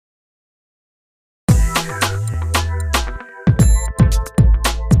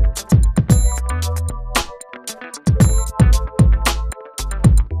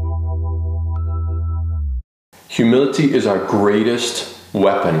Humility is our greatest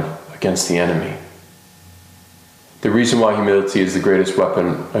weapon against the enemy. The reason why humility is the greatest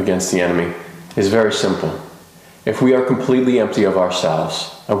weapon against the enemy is very simple. If we are completely empty of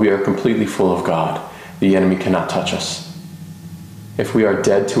ourselves and we are completely full of God, the enemy cannot touch us. If we are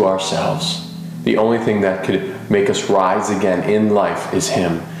dead to ourselves, the only thing that could make us rise again in life is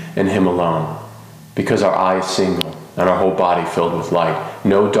Him and Him alone. Because our eye is single and our whole body filled with light,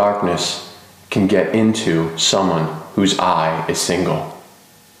 no darkness can get into someone whose eye is single.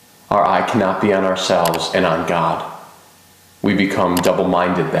 Our eye cannot be on ourselves and on God. We become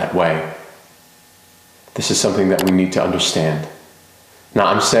double-minded that way. This is something that we need to understand. Now,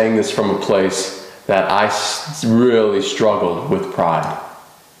 I'm saying this from a place that I really struggled with pride,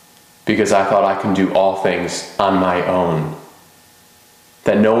 because I thought I can do all things on my own.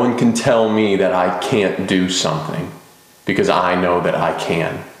 That no one can tell me that I can't do something, because I know that I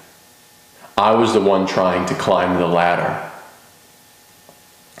can. I was the one trying to climb the ladder.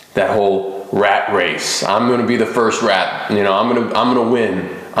 That whole rat race. I'm going to be the first rat. I'm going to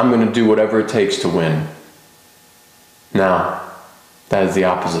win. I'm going to do whatever it takes to win. Now, that is the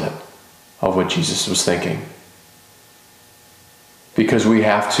opposite of what Jesus was thinking. Because we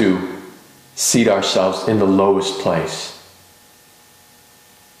have to seat ourselves in the lowest place.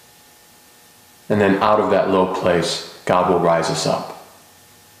 And then out of that low place, God will rise us up.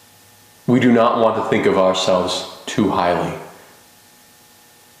 We do not want to think of ourselves too highly.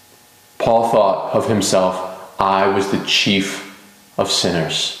 Paul thought of himself, I was the chief of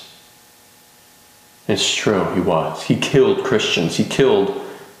sinners. It's true, he was. He killed Christians. He killed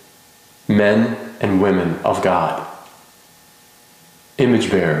men and women of God.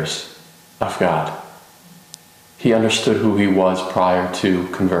 Image bearers of God. He understood who he was prior to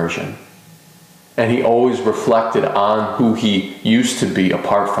conversion. And he always reflected on who he used to be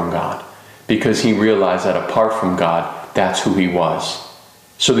apart from God, because he realized that apart from God, that's who he was.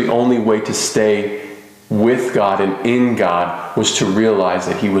 So the only way to stay with God and in God was to realize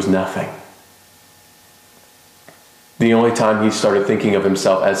that he was nothing. The only time he started thinking of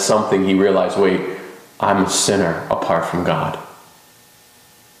himself as something, he realized, wait, I'm a sinner apart from God.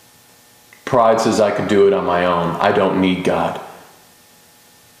 Pride says I could do it on my own. I don't need God.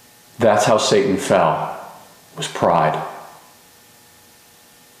 That's how Satan fell, was pride.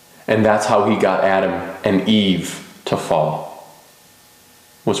 And that's how he got Adam and Eve to fall,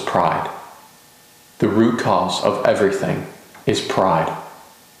 was pride. The root cause of everything is pride.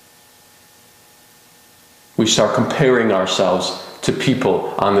 We start comparing ourselves to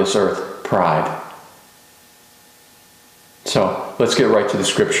people on this earth. Pride. So let's get right to the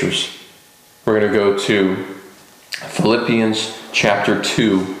scriptures. We're going to go to Philippians chapter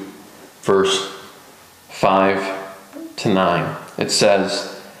 2, verse 5 to 9. It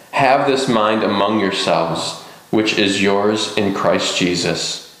says, "Have this mind among yourselves, which is yours in Christ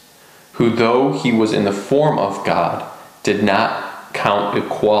Jesus, who though he was in the form of God, did not count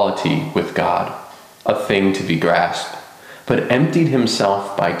equality with God a thing to be grasped, but emptied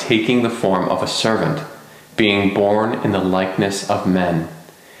himself by taking the form of a servant, being born in the likeness of men.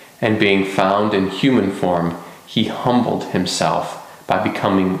 And being found in human form, he humbled himself by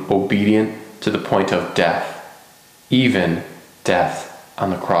becoming obedient to the point of death, even death on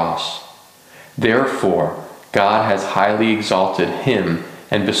the cross. Therefore, God has highly exalted him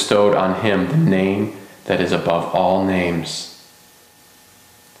and bestowed on him the name that is above all names.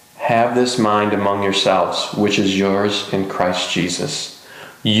 Have this mind among yourselves, which is yours in Christ Jesus."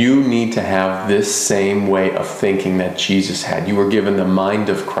 You need to have this same way of thinking that Jesus had. You were given the mind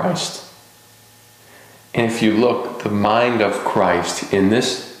of Christ. And if you look, the mind of Christ in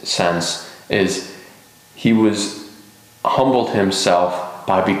this sense is he was humbled himself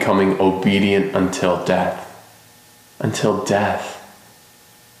by becoming obedient until death. Until death.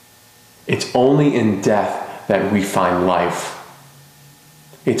 It's only in death that we find life.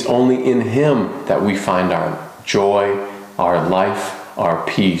 It's only in him that we find our joy, our life, our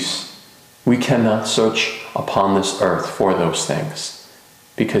peace. We cannot search upon this earth for those things,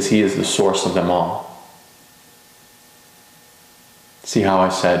 because he is the source of them all. See how I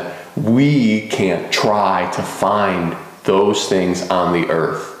said, we can't try to find those things on the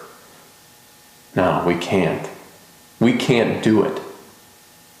earth. No, we can't. We can't do it.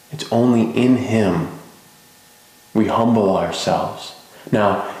 It's only in him we humble ourselves.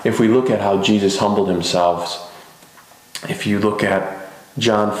 Now, if we look at how Jesus humbled himself, if you look at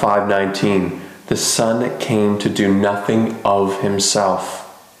John 5:19, the Son came to do nothing of himself.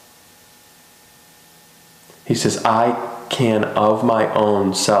 He says, I can of my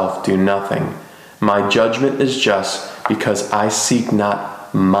own self do nothing. My judgment is just because I seek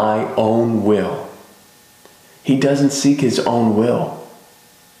not my own will. He doesn't seek his own will.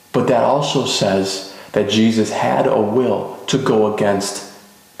 But that also says that Jesus had a will to go against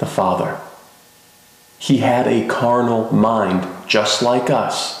the Father. He had a carnal mind just like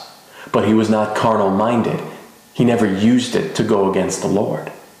us, but he was not carnal-minded. He never used it to go against the Lord.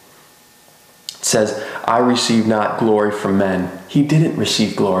 It says, I receive not glory from men. He didn't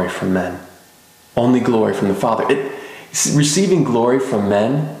receive glory from men. Only glory from the Father. Receiving glory from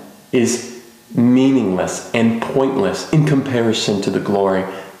men is meaningless and pointless in comparison to the glory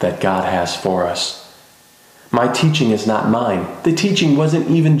that God has for us. My teaching is not mine. The teaching wasn't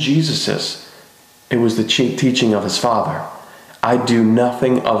even Jesus's. It was the teaching of his Father. I do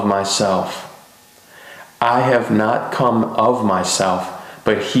nothing of myself. I have not come of myself,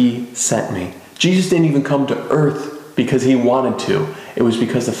 but he sent me. Jesus didn't even come to earth because he wanted to. It was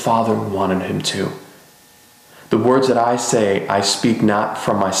because the Father wanted him to. The words that I say, I speak not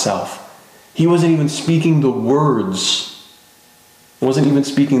from myself. He wasn't even speaking the words. He wasn't even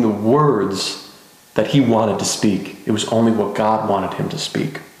speaking the words that he wanted to speak. It was only what God wanted him to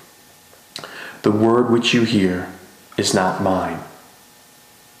speak. The word which you hear is not mine.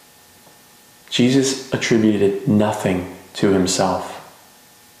 Jesus attributed nothing to himself.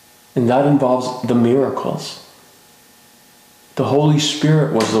 And that involves the miracles. The Holy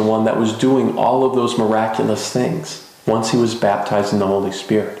Spirit was the one that was doing all of those miraculous things once he was baptized in the Holy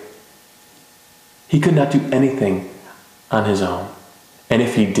Spirit. He could not do anything on his own. And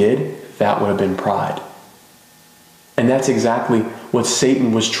if he did, that would have been pride. And that's exactly what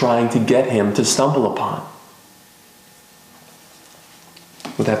Satan was trying to get him to stumble upon.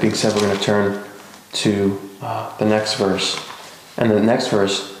 With that being said, we're going to turn to the next verse. And the next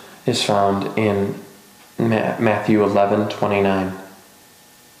verse is found in Matthew 11:29.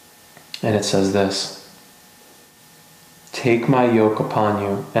 And it says this, Take my yoke upon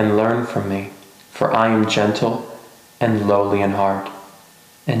you and learn from me, for I am gentle and lowly in heart,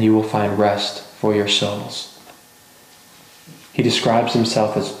 and you will find rest for your souls. He describes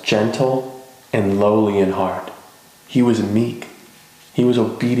himself as gentle and lowly in heart. He was meek. He was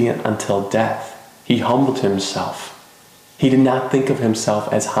obedient until death. He humbled himself. He did not think of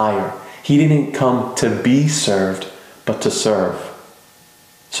himself as higher. He didn't come to be served, but to serve.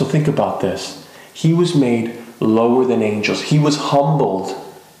 So think about this. He was made lower than angels. He was humbled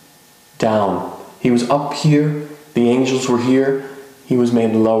down. He was up here. The angels were here. He was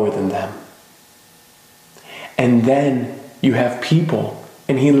made lower than them. And then you have people,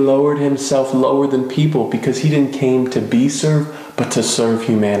 and he lowered himself lower than people because he didn't came to be served, but to serve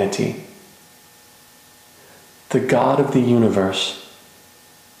humanity. The God of the universe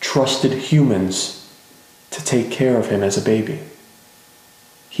trusted humans to take care of him as a baby.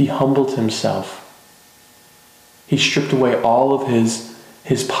 He humbled himself. He stripped away all of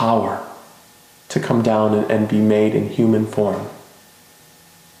his power to come down and be made in human form.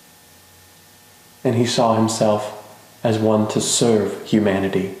 And he saw himself as one to serve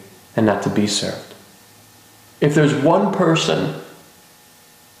humanity and not to be served. If there's one person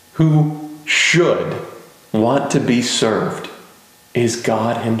who should want to be served, is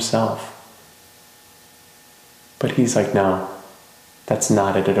God himself. But he's like, no, that's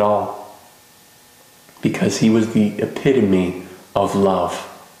not it at all. Because he was the epitome of love.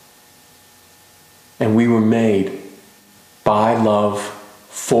 And we were made by love,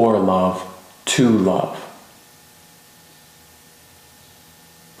 for love, to love.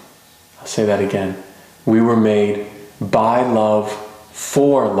 I'll say that again. We were made by love,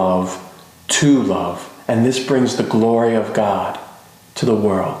 for love, to love. And this brings the glory of God to the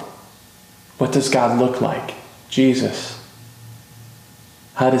world. What does God look like? Jesus.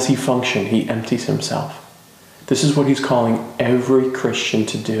 How does he function? He empties himself. This is what he's calling every Christian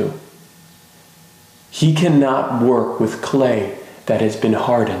to do. He cannot work with clay that has been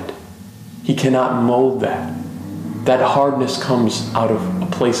hardened. He cannot mold that. That hardness comes out of a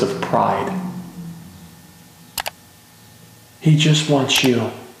place of pride. He just wants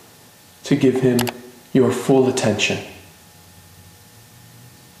you to give him your full attention.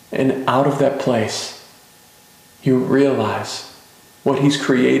 And out of that place, you realize what he's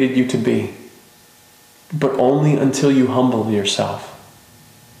created you to be. But only until you humble yourself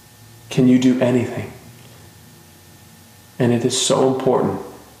can you do anything. And it is so important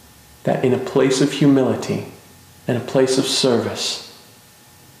that in a place of humility, in a place of service,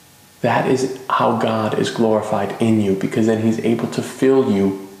 that is how God is glorified in you, because then he's able to fill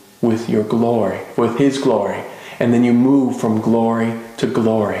you with your glory, with his glory. And then you move from glory to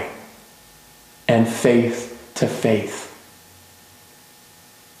glory and faith to faith.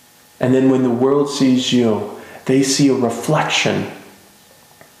 And then when the world sees you, they see a reflection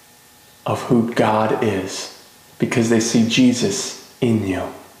of who God is. because they see Jesus in you.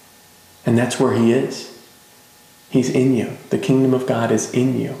 And that's where he is. He's in you. The kingdom of God is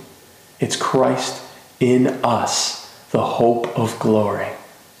in you. It's Christ in us, the hope of glory.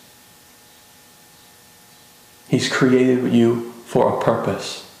 He's created you for a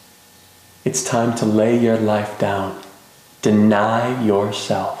purpose. It's time to lay your life down. Deny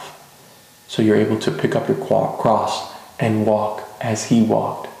yourself so you're able to pick up your cross and walk as he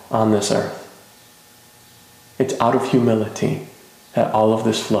walked on this earth. It's out of humility that all of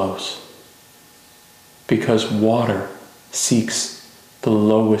this flows. Because water seeks the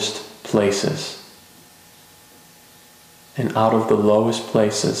lowest places. And out of the lowest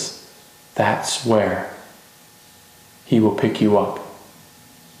places, that's where he will pick you up.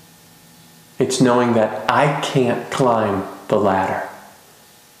 It's knowing that I can't climb the ladder.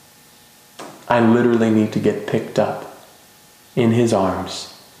 I literally need to get picked up in his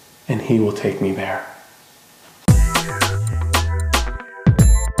arms, and he will take me there.